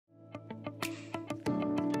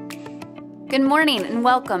Good morning and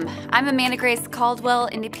welcome. I'm Amanda Grace Caldwell,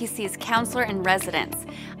 MDPC's counselor in residence.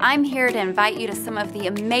 I'm here to invite you to some of the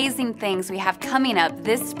amazing things we have coming up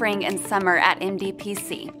this spring and summer at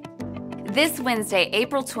MDPC. This Wednesday,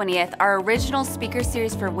 April 20th, our original speaker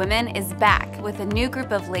series for women is back with a new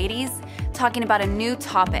group of ladies talking about a new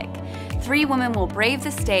topic. 3 women will brave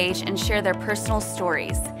the stage and share their personal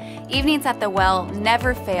stories. Evenings at the Well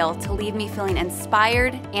never fail to leave me feeling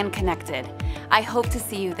inspired and connected. I hope to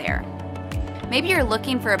see you there. Maybe you're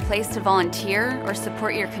looking for a place to volunteer or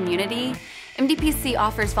support your community. MDPC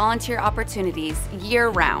offers volunteer opportunities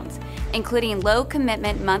year-round, including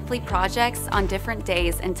low-commitment monthly projects on different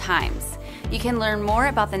days and times. You can learn more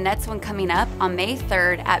about the next one coming up on May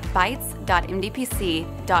 3rd at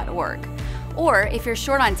bites.mdpc.org. Or if you're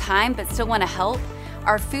short on time but still want to help,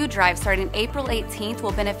 our food drive starting April 18th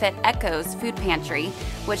will benefit Echoes Food Pantry,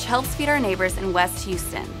 which helps feed our neighbors in West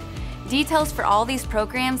Houston. Details for all these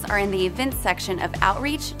programs are in the events section of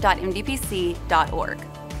outreach.mdpc.org.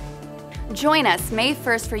 Join us May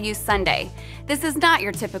 1st for Youth Sunday. This is not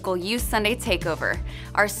your typical Youth Sunday takeover.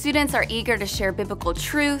 Our students are eager to share biblical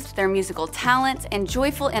truth, their musical talent, and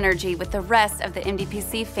joyful energy with the rest of the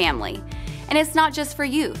MDPC family. And it's not just for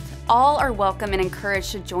youth. All are welcome and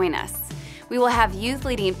encouraged to join us. We will have youth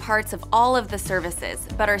leading parts of all of the services,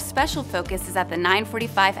 but our special focus is at the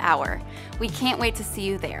 9:45 hour. We can't wait to see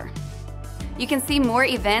you there. You can see more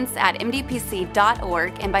events at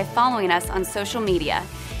mdpc.org and by following us on social media.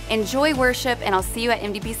 Enjoy worship, and I'll see you at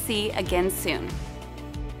MDPC again soon.